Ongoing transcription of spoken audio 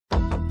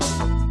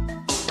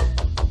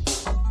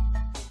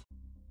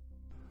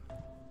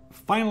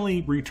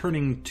Finally,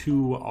 returning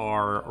to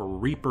our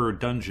Reaper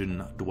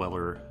Dungeon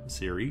Dweller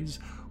series,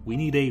 we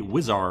need a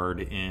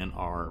wizard in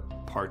our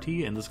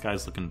party, and this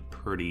guy's looking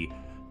pretty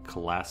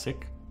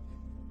classic.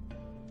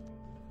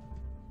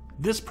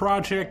 This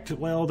project,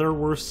 well, there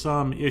were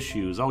some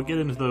issues. I'll get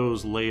into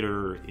those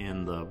later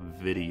in the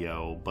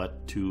video,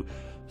 but to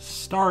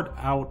start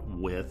out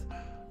with,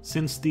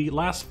 since the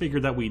last figure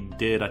that we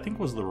did, I think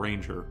was the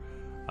Ranger,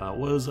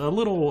 was a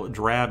little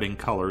drab in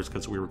colors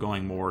because we were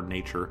going more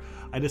nature,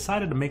 I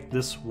decided to make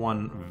this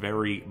one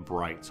very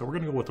bright. So we're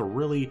going to go with a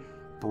really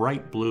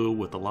bright blue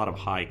with a lot of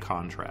high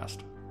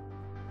contrast.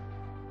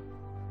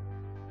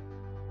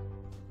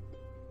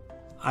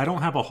 I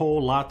don't have a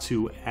whole lot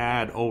to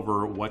add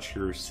over what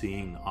you're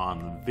seeing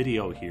on the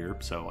video here,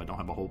 so I don't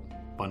have a whole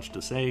bunch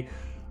to say.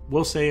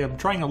 We'll say I'm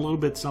trying a little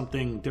bit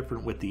something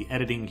different with the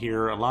editing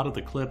here. A lot of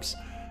the clips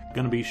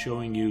going to be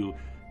showing you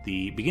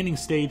the beginning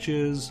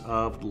stages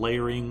of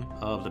layering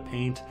of the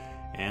paint,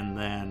 and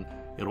then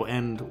it'll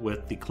end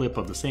with the clip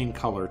of the same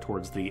color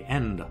towards the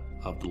end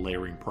of the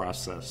layering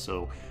process,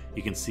 so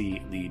you can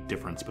see the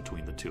difference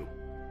between the two.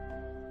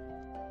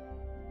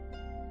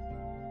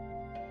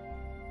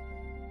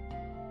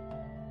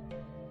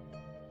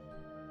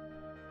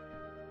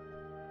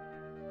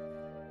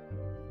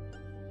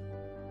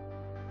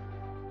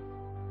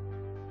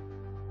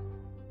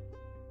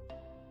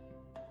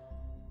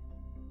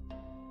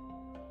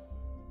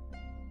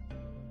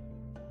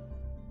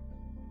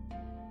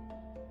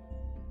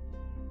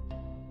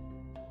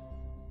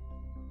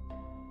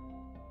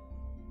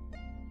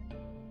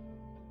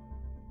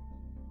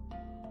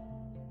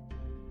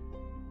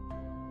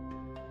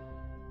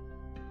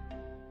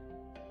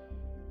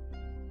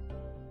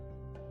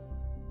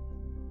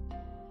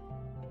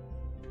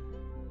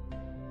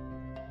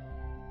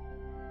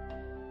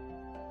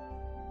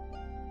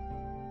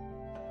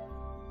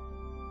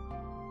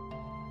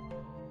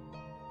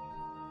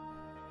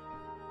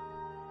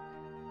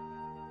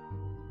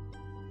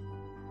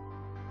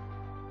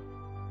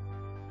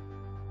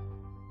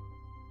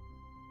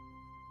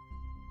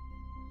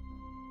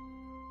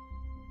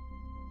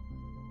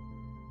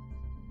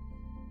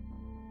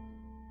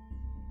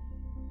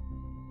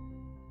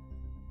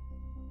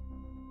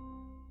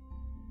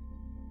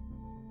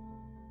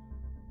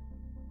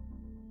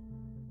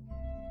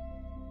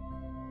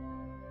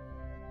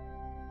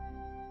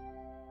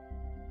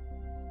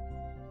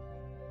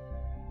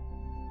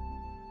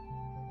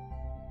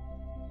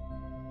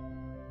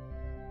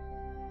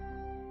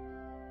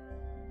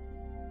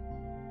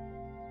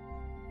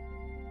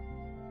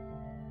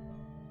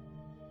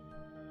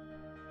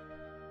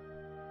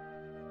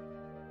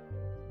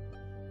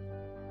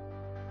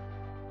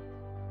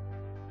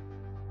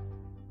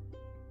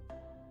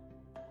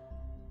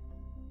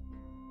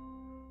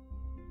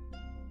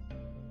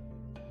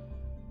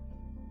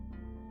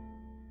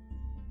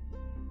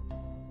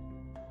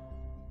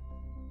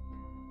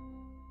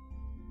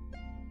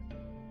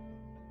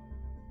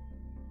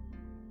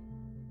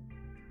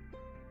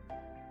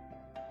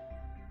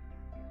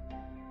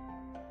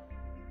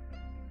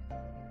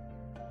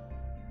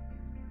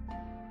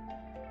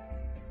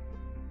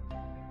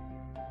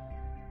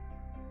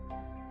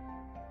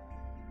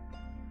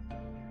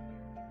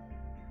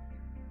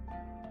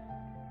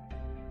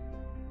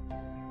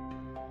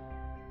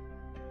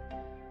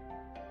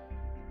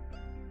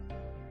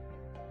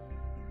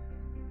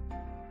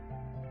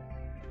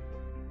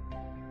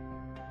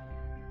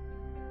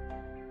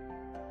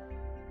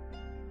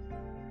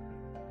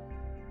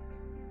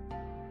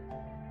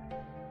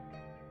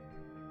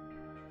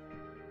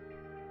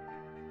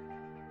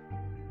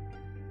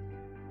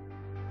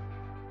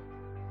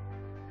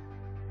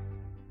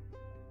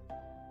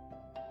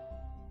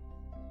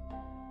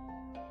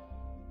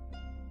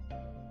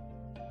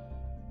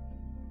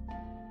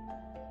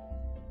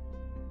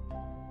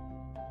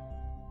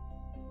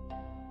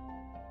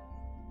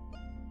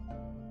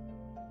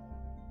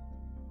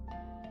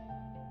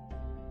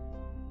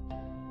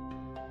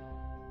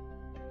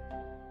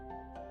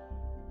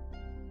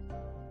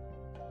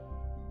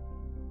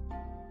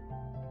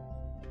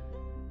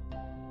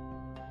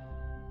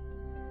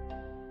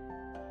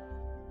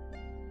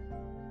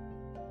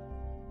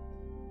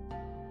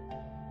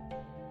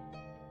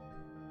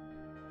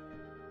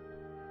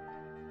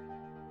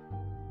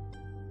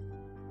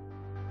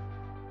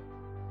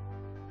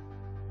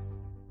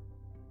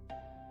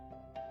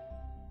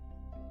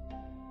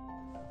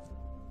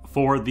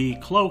 For the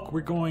cloak,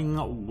 we're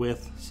going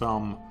with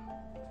some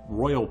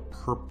royal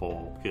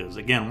purple, because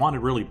again, wanted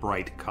really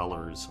bright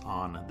colors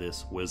on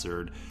this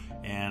wizard.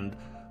 And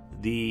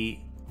the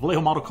Vallejo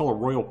model color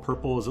royal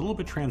purple is a little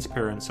bit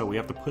transparent, so we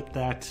have to put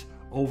that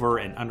over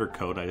an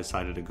undercoat. I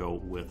decided to go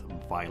with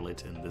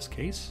violet in this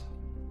case.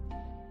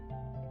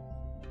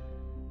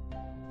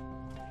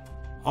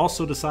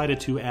 Also decided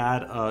to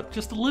add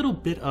just a little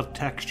bit of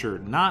texture,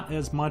 not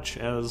as much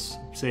as,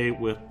 say,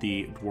 with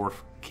the Dwarf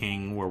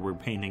King, where we're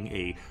painting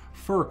a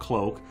fur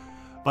cloak,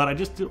 but I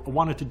just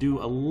wanted to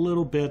do a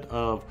little bit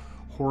of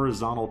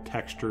horizontal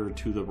texture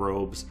to the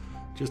robes,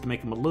 just to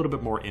make them a little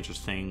bit more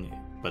interesting,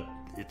 but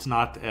It's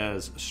not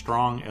as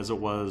strong as it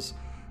was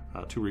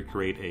to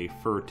recreate a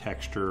fur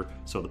texture,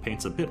 so the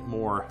paint's a bit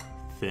more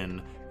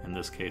thin in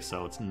this case,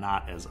 so it's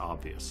not as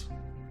obvious.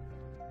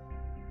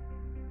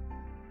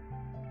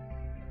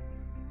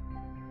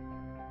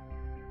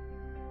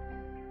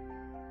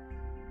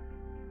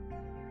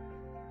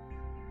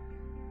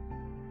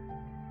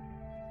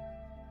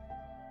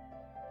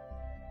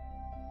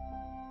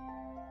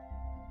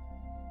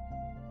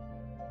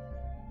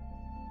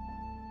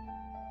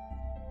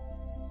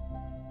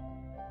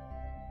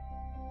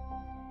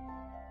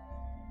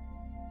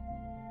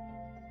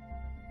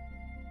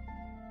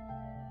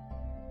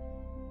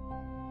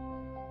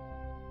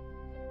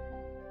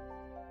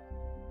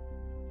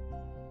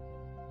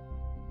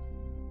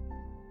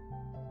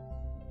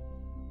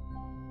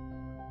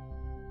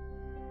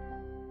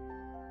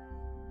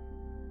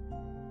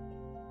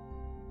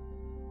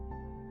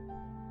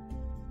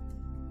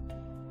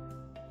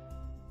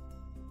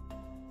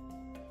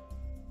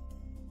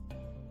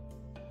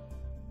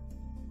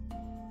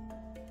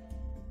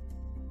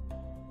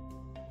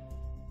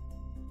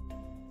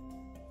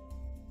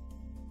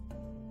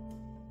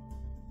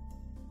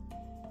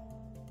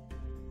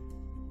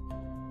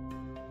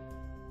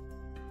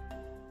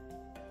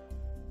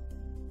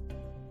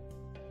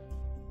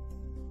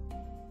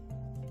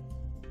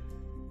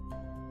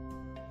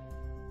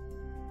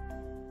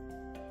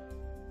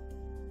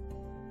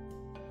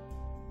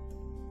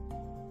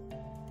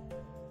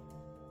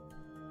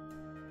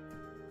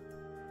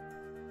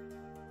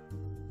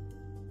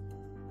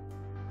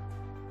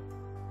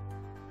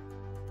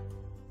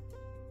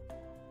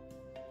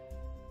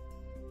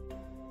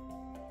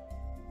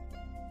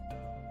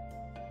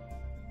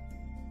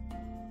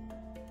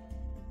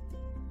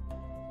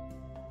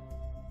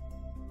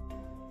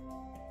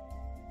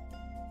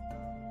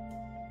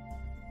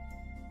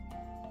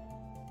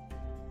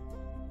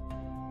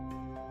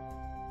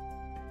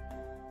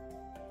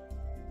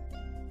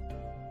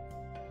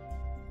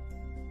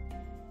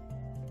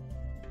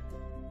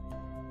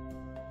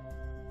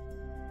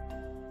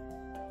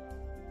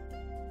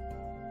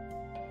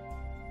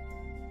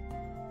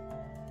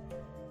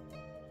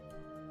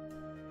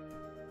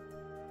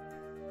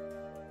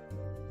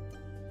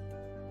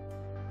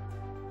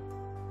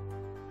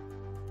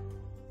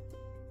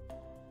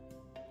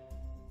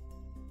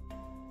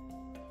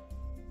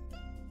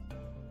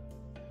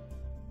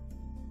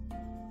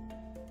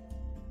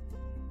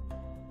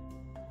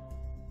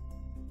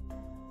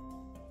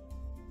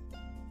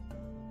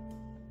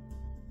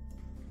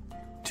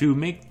 To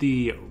make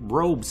the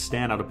robe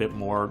stand out a bit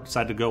more,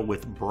 decided to go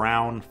with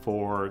brown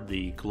for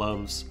the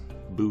gloves,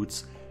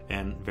 boots,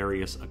 and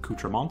various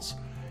accoutrements.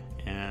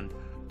 And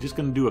just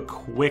going to do a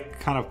quick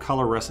kind of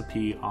color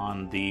recipe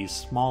on these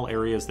small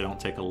areas. They don't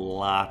take a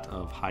lot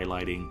of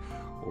highlighting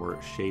or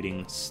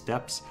shading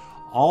steps.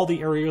 All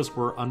the areas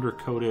were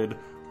undercoated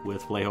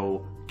with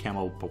Vallejo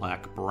Camo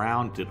Black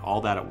Brown. Did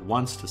all that at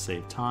once to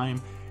save time,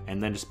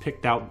 and then just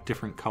picked out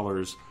different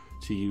colors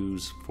to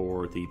use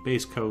for the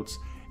base coats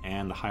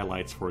and the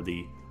highlights for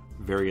the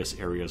various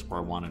areas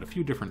where I wanted a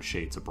few different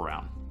shades of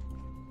brown.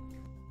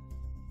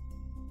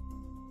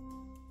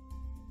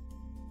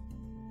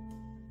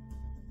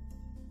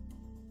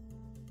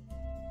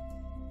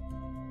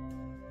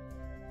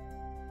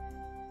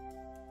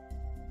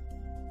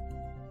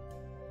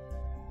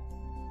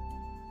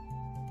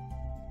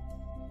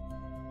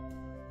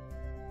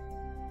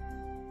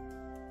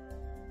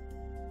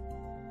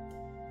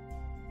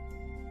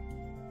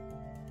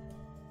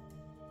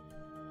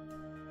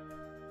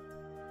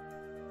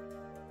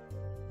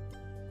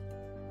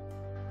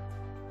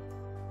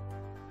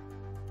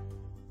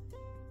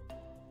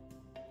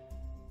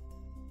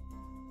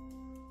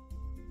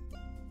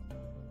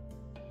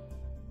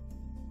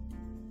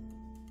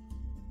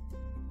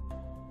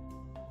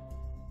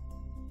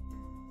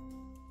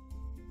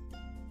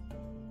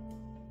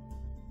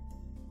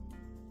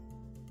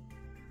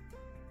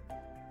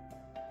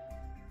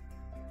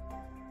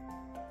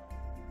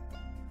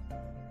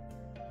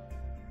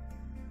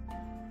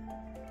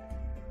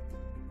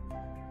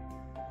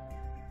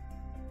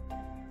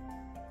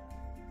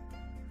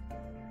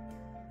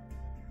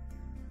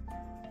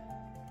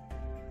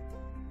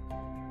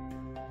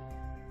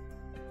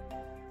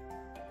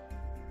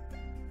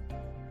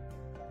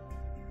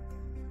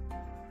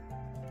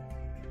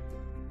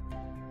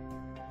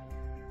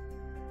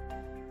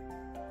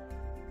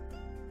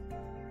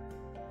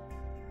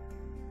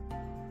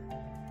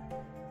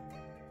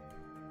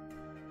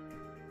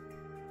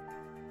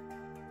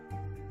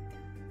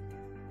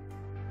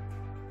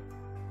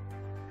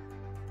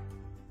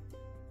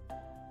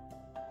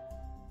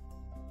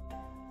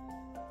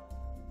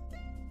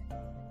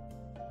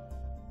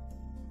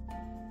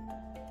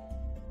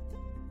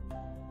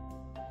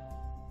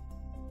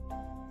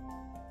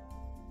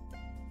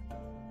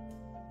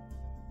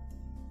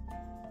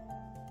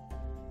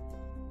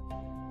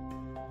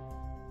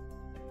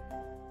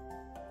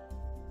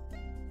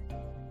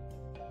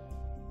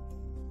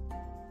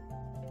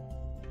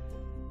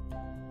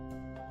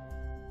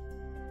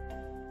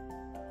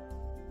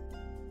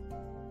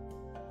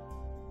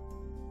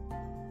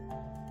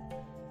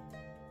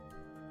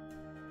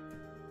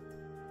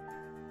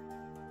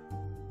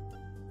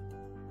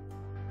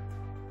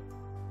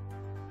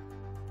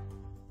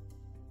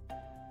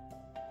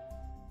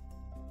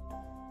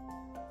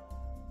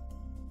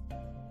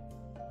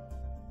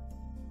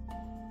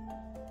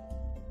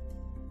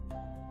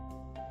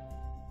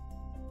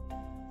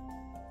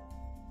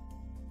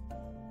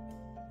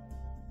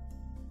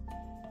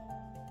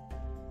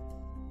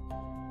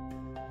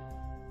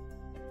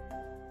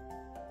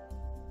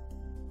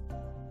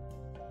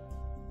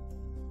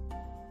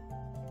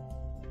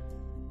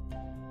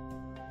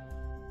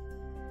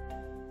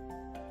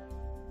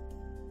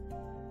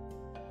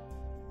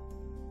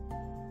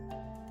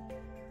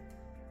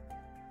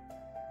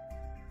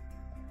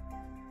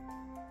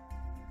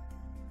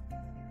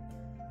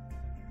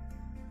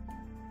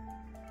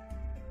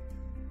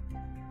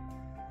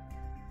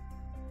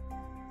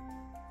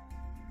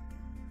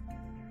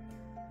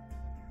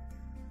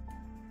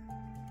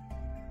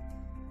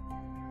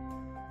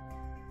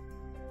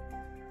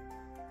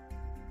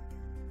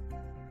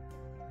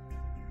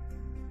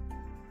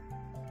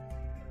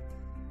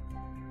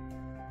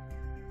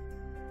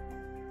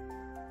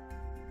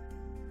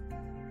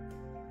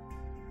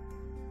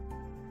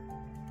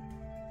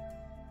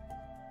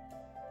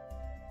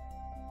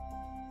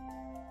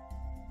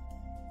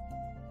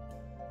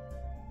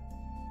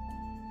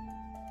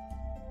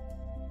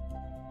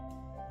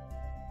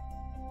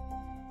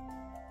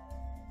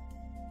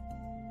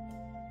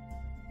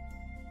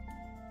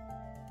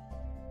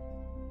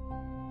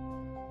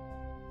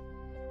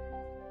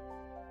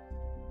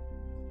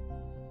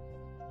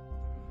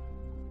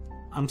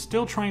 I'm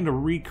still trying to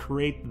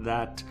recreate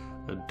that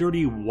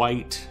dirty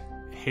white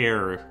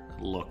hair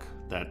look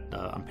that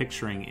I'm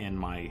picturing in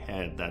my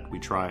head that we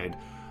tried.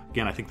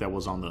 Again, I think that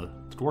was on the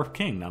Dwarf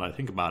King, now that I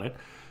think about it.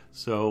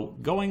 So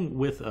going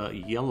with a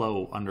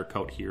yellow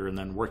undercoat here and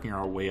then working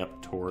our way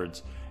up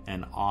towards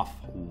an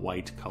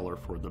off-white color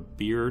for the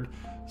beard.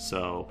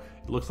 So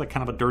it looks like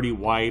kind of a dirty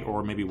white,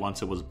 or maybe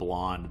once it was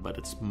blonde, but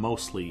it's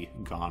mostly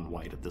gone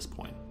white at this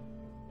point.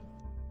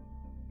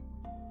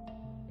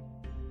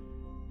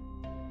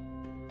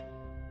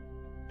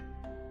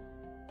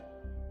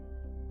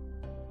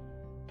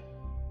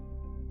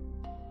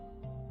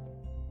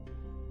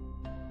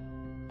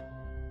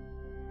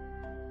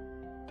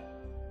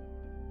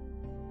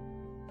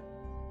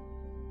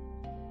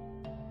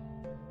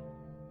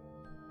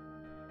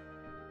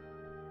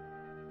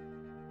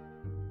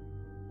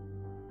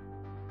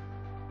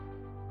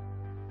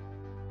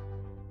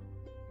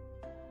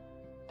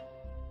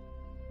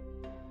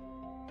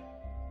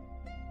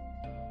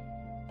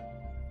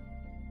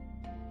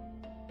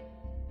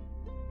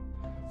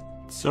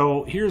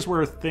 So here's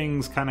where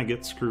things kind of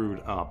get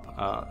screwed up.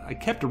 I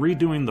kept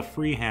redoing the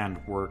freehand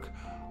work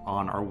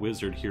on our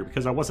wizard here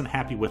because I wasn't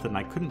happy with it, and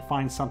I couldn't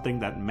find something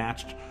that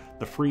matched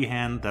the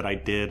freehand that I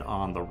did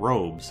on the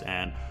robes,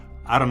 and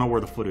I don't know where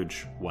the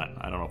footage went.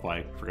 I don't know if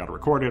I forgot to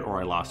record it or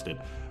I lost it,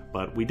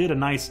 but we did a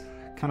nice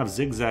kind of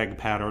zigzag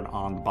pattern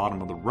on the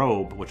bottom of the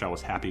robe, which I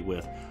was happy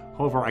with.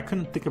 However, I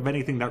couldn't think of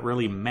anything that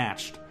really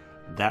matched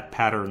that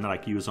pattern that I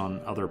could use on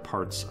other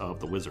parts of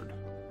the wizard.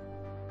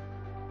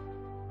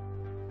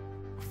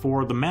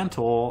 For the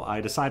mantle,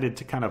 I decided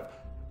to kind of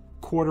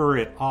quarter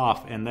it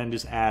off and then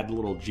just add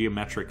little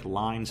geometric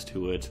lines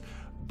to it,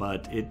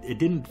 but it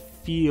didn't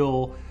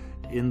feel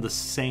in the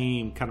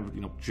same kind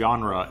of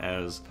genre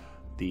as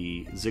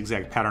the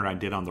zigzag pattern I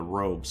did on the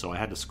robe, so I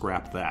had to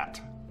scrap that.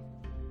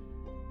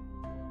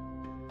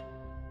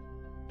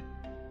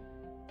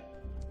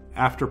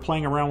 After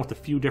playing around with a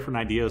few different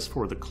ideas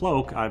for the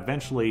cloak, I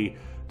eventually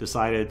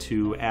decided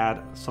to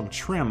add some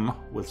trim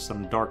with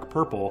some dark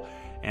purple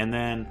and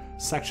then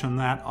section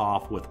that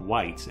off with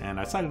white. And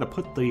I decided to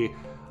put the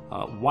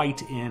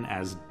white in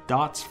as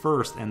dots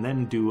first and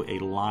then do a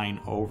line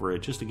over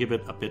it just to give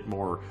it a bit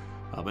more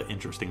of an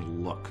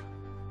interesting look.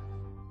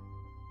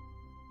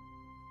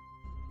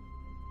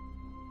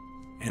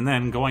 And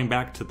then going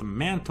back to the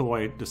mantle,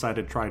 I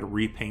decided to try to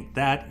repaint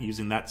that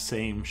using that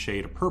same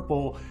shade of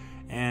purple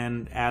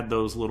and add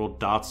those little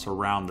dots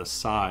around the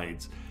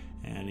sides.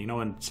 And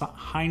in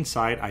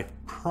hindsight, I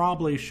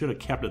probably should have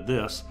kept it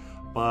this,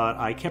 but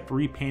I kept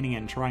repainting it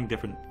and trying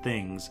different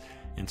things,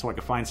 and so I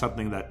could find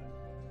something that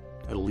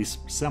at least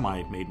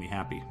semi made me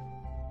happy.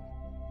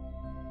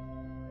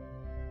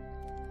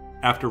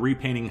 After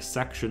repainting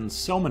sections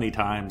so many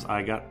times,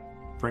 I got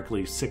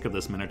frankly sick of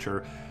this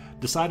miniature,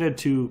 decided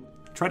to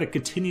try to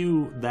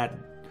continue that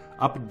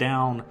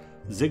up-down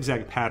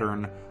zigzag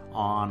pattern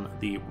on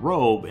the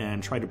robe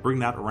and try to bring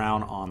that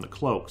around on the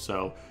cloak.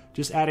 So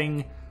just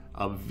adding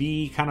a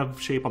V kind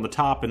of shape on the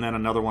top and then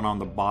another one on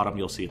the bottom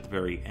you'll see at the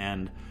very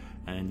end,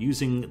 and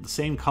using the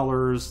same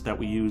colors that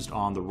we used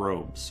on the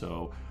robe.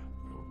 So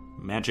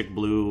magic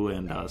blue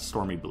and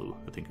stormy blue,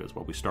 I think is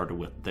what we started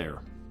with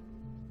there.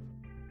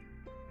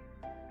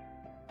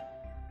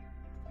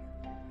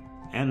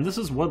 And this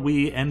is what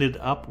we ended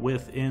up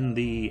with in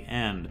the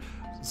end.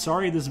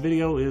 Sorry this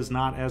video is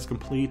not as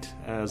complete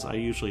as I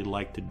usually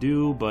like to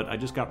do, but I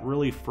just got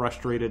really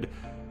frustrated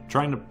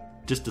trying to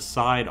just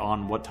decide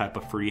on what type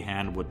of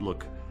freehand would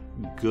look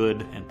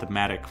good and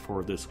thematic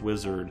for this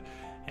wizard,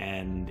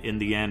 and in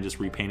the end just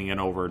repainting it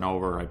over and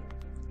over. I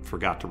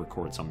forgot to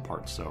record some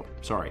parts, so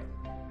sorry.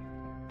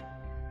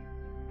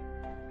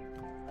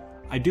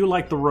 I do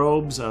like the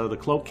robes. The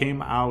cloak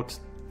came out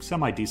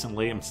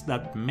semi-decently, and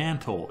that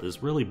mantle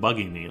is really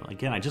bugging me.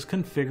 Again, I just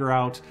couldn't figure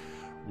out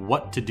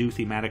what to do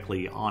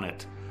thematically on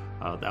it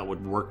that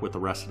would work with the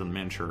rest of the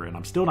miniature, and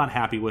I'm still not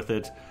happy with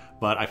it,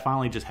 but I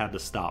finally just had to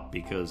stop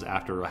because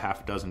after a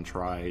half dozen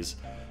tries,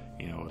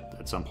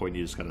 at some point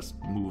you just gotta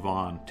move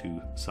on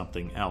to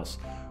something else,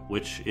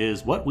 which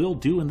is what we'll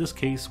do in this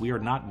case. We are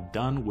not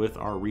done with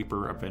our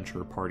Reaper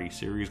Adventure Party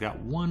series. Got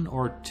 1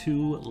 or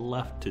 2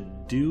 left to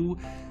do,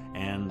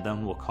 and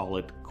then we'll call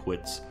it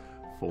quits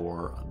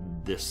for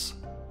this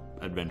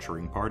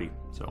adventuring party.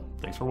 So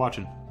thanks for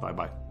watching.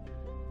 Bye-bye.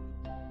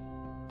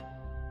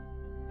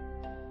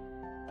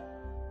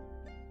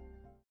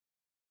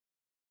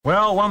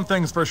 Well, one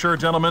thing's for sure,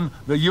 gentlemen.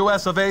 The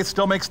US of A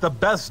still makes the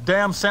best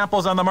damn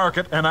samples on the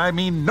market, and I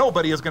mean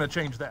nobody is going to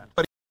change that.